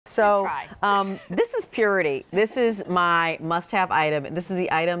So this is Purity. This is my must-have item. This is the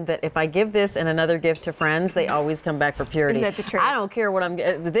item that if I give this and another gift to friends, they always come back for Purity. Isn't that the truth? I don't care what I'm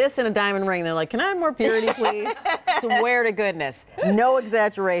getting. This and a diamond ring. They're like, can I have more Purity, please? Swear to goodness. No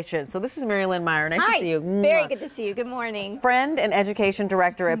exaggeration. So this is Mary Lynn Meyer. Nice to see you. Very good to see you. Good morning. Friend and education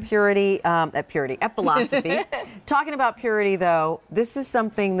director at Purity, at Philosophy. Talking about Purity, though, this is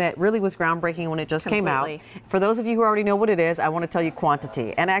something that really was groundbreaking when it just came out. For those of you who already know what it is, I want to tell you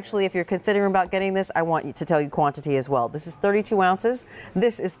quantity. And actually, if you're considering about getting this, I want you to tell you quantity as well. This is 32 ounces.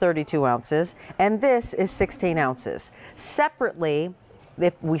 This is 32 ounces. And this is 16 ounces. Separately,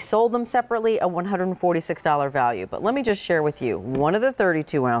 if we sold them separately, a $146 value. But let me just share with you, one of the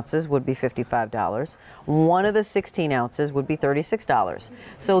 32 ounces would be $55. One of the 16 ounces would be $36.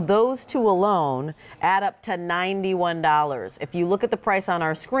 So those two alone add up to $91. If you look at the price on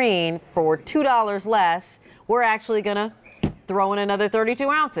our screen, for $2 less, we're actually going to throw in another 32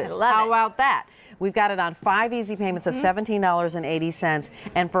 ounces. How about that? We've got it on 5 easy payments of $17.80.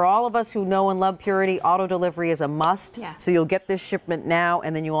 And for all of us who know and love Purity, auto delivery is a must. Yeah. So you'll get this shipment now,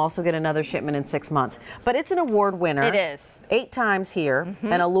 and then you also get another shipment in 6 months. But it's an award winner. It is. 8 times here,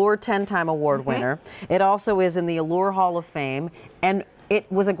 an Allure 10-time award winner. It also is in the Allure Hall of Fame. And it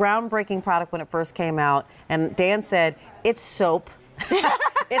was a groundbreaking product when it first came out. And Dan said, it's soap.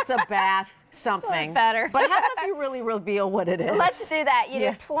 It's a bath. Something better. But how about you really reveal what it is? Let's do that. You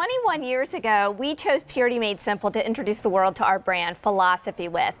know, 21 years ago, we chose Purity Made Simple to introduce the world to our brand, Philosophy,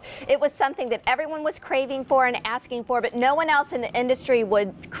 with. It was something that everyone was craving for and asking for, but no one else in the industry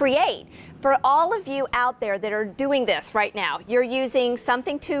would create. For all of you out there that are doing this right now, you're using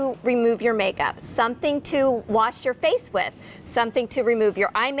something to remove your makeup, something to wash your face with, something to remove your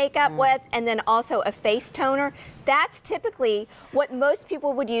eye makeup with, and then also a face toner. That's typically what most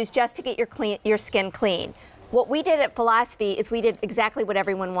people would use just to get your skin clean. What we did at Philosophy is we did exactly what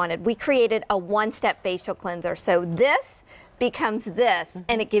everyone wanted. We created a one-step facial cleanser. So this becomes this,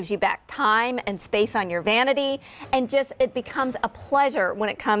 and it gives you back time and space on your vanity, and just it becomes a pleasure when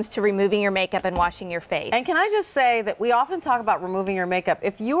it comes to removing your makeup and washing your face. And can I just say that we often talk about removing your makeup.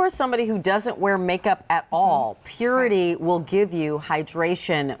 If you are somebody who doesn't wear makeup at all, Purity will give you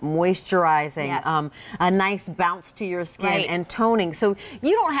hydration, moisturizing, a nice bounce to your skin, and toning. So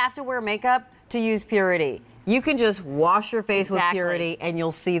you don't have to wear makeup to use Purity. You can just wash your face with Purity and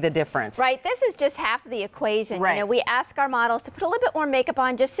you'll see the difference. Right. This is just half of the equation. Right. You know, we ask our models to put a little bit more makeup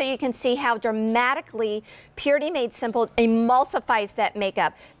on just so you can see how dramatically Purity Made Simple emulsifies that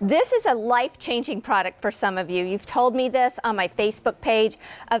makeup. This is a life-changing product for some of you. You've told me this on my Facebook page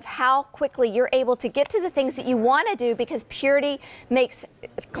of how quickly you're able to get to the things that you want to do because Purity makes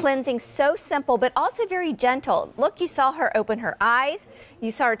cleansing so simple but also very gentle. Look, you saw her open her eyes.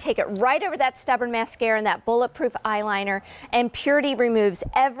 You saw her take it right over that stubborn mascara and that bulletproof eyeliner, and Purity removes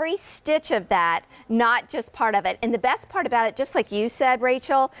every stitch of that, not just part of it. And the best part about it, just like you said,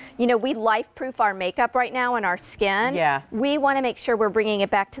 Rachel, you know, we life-proof our makeup right now and our skin. Yeah. We want to make sure we're bringing it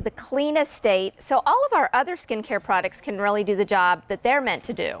back to the cleanest state so all of our other skincare products can really do the job that they're meant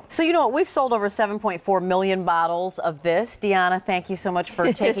to do. So you know what, we've sold over 7.4 million bottles of this. Deanna, thank you so much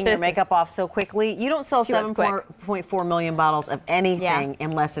for taking your makeup off so quickly. You don't sell 7.4 million bottles of anything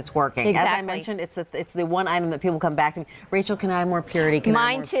unless it's working. Exactly. As I mentioned, it's the one item that people come back to me. Rachel, can I have more Purity? Can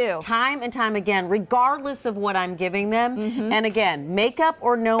I have more? Too. Time and time again, regardless of what I'm giving them. And again, makeup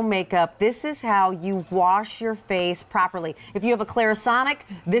or no makeup, this is how you wash your face properly. If you have a Clarisonic,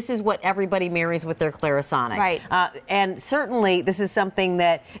 this is what everybody marries with their Clarisonic. Right. And certainly, this is something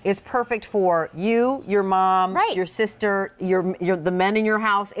that is perfect for you, your mom, your sister, the men in your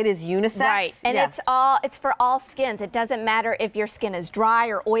house. It is unisex. Right. And it's for all skins. It doesn't matter if your skin is dry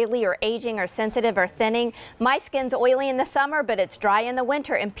or oily or aging or sensitive or thinning. My skin's oily in the summer, but it's dry in the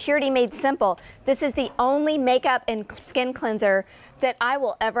winter. And Purity Made Simple, this is the only makeup and skin cleanser that I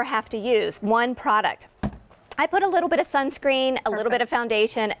will ever have to use. One product. I put a little bit of sunscreen, a little bit of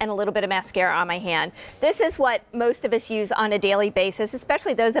foundation, and a little bit of mascara on my hand. This is what most of us use on a daily basis,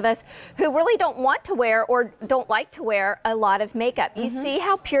 especially those of us who really don't want to wear or don't like to wear a lot of makeup. You see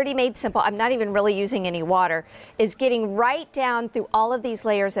how Purity Made Simple, I'm not even really using any water, is getting right down through all of these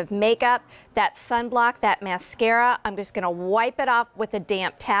layers of makeup, that sunblock, that mascara. I'm just going to wipe it off with a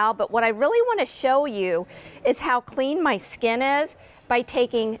damp towel. But what I really want to show you is how clean my skin is by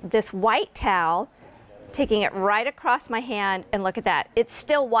taking this white towel, taking it right across my hand, and look at that. It's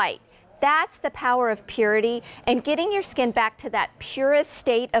still white. That's the power of Purity and getting your skin back to that purest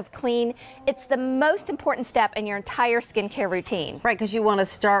state of clean. It's the most important step in your entire skincare routine. Right, because you want to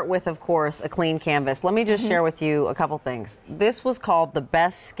start with, of course, a clean canvas. Let me just share with you a couple things. This was called the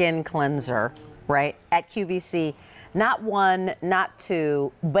best skin cleanser, right, at QVC. not 1, not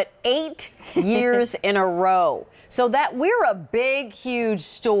 2, but 8 years in a row. So that we're a big, huge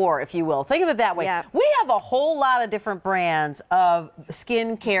store, if you will. Think of it that way. Yeah. We have a whole lot of different brands of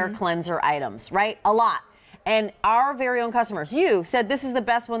skincare cleanser items, right? A lot. And our very own customers, you said this is the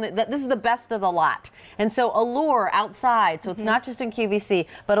best one, this is the best of the lot. And so Allure outside, so it's not just in QVC,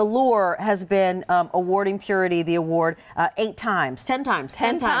 but Allure has been awarding Purity the award 10 times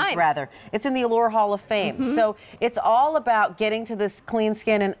rather. It's in the Allure Hall of Fame. So it's all about getting to this clean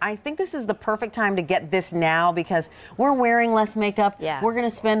skin. And I think this is the perfect time to get this now because we're wearing less makeup. Yeah. We're going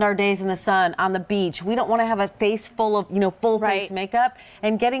to spend our days in the sun, on the beach. We don't want to have a face full of, full face makeup.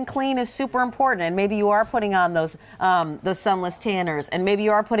 And getting clean is super important. And maybe you are putting on those sunless tanners, and maybe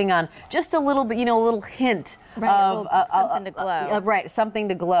you are putting on just a little bit, a little hint of something to glow. Right, something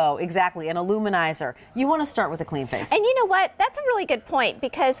to glow, exactly, an illuminizer. You want to start with a clean face. And you know what? That's a really good point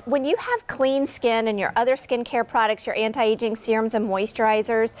because when you have clean skin and your other skincare products, your anti-aging serums and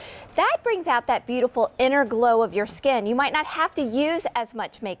moisturizers, that brings out that beautiful inner glow of your skin. You might not have to use as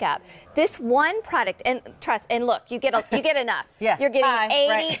much makeup. This one product, and trust, and look, you get enough. Yeah. You're getting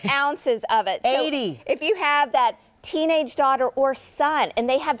 80 ounces of it. 80. So if you have that teenage daughter or son and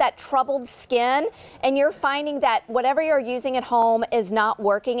they have that troubled skin and you're finding that whatever you're using at home is not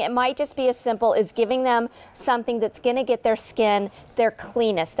working, it might just be as simple as giving them something that's going to get their skin their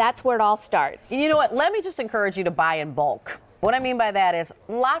cleanest. That's where it all starts. And you know what? Let me just encourage you to buy in bulk. What I mean by that is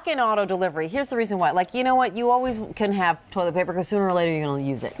lock in auto delivery. Here's the reason why. Like, you know what? You always can have toilet paper because sooner or later you're going to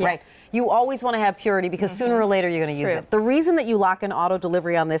use it, right? You always want to have Purity because sooner or later you're going to use it. The reason that you lock in auto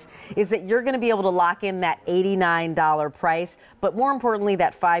delivery on this is that you're going to be able to lock in that $89 price, but more importantly,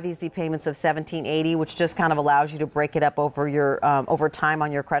 that 5 easy payments of $17.80, which just kind of allows you to break it up over your over time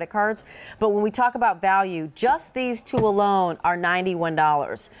on your credit cards. But when we talk about value, just these two alone are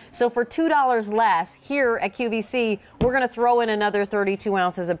 $91. So for $2 less here at QVC, we're going to throw in another 32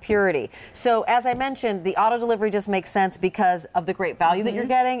 ounces of Purity. So as I mentioned, the auto delivery just makes sense because of the great value that you're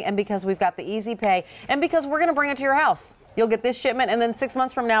getting and because we've got the easy pay and because we're going to bring it to your house. You'll get this shipment, and then 6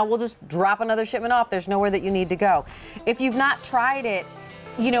 months from now, we'll just drop another shipment off. There's nowhere that you need to go. If you've not tried it,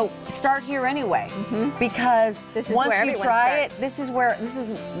 start here anyway, because once you try it, this is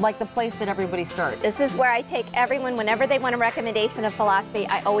like the place that everybody starts. This is where I take everyone whenever they want a recommendation of philosophy.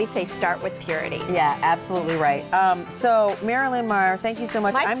 I always say start with Purity. Yeah, absolutely right. So Marilyn Meyer, thank you so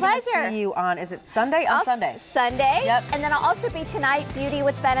much. My pleasure. I'm going to see you on, is it Sunday? On Sunday. Sunday. Yep. And then I'll also be tonight, Beauty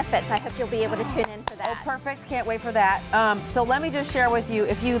with Benefits. I hope you'll be able to tune in for that. Oh, perfect. Can't wait for that. So let me just share with you,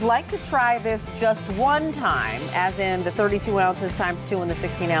 if you'd like to try this just one time, as in the 32 ounces times 2 and the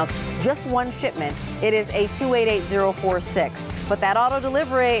 16 ounce, just one shipment, it is a 288046. But that auto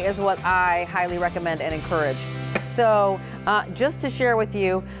delivery is what I highly recommend and encourage. So just to share with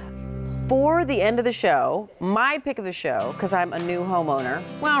you, for the end of the show, my pick of the show, because I'm a new homeowner,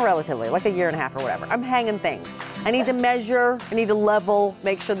 well, relatively, like a year and a half or whatever, I'm hanging things. I need to measure, I need to level,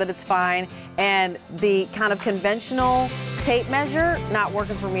 make sure that it's fine, and the kind of conventional tape measure, not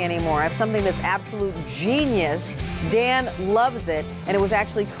working for me anymore. I have something that's absolute genius. Dan loves it, and it was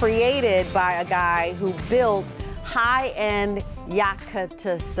actually created by a guy who built high-end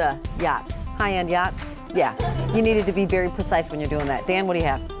yachts. High-end yachts? Yeah. You needed to be very precise when you're doing that. Dan, what do you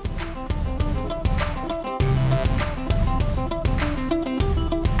have?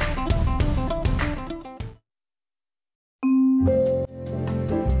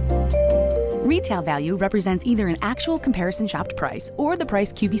 Retail value represents either an actual comparison shopped price or the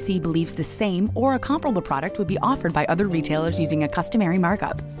price QVC believes the same or a comparable product would be offered by other retailers using a customary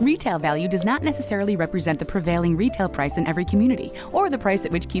markup. Retail value does not necessarily represent the prevailing retail price in every community or the price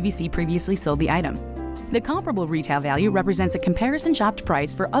at which QVC previously sold the item. The comparable retail value represents a comparison shopped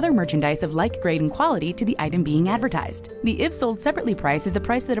price for other merchandise of like grade and quality to the item being advertised. The if sold separately price is the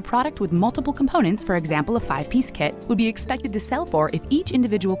price that a product with multiple components, for example a 5-piece kit, would be expected to sell for if each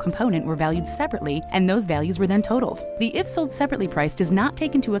individual component were valued separately and those values were then totaled. The if sold separately price does not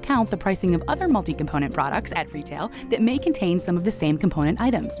take into account the pricing of other multi-component products at retail that may contain some of the same component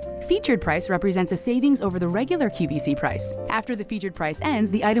items. Featured price represents a savings over the regular QVC price. After the featured price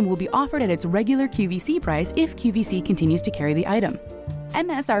ends, the item will be offered at its regular QVC price if QVC continues to carry the item.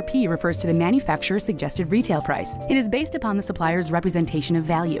 MSRP refers to the manufacturer's suggested retail price. It is based upon the supplier's representation of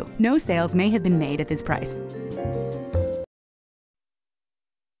value. No sales may have been made at this price.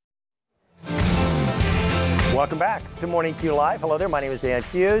 Welcome back to Morning Q Live. Hello there, my name is Dan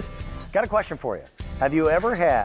Hughes. Got a question for you. Have you ever had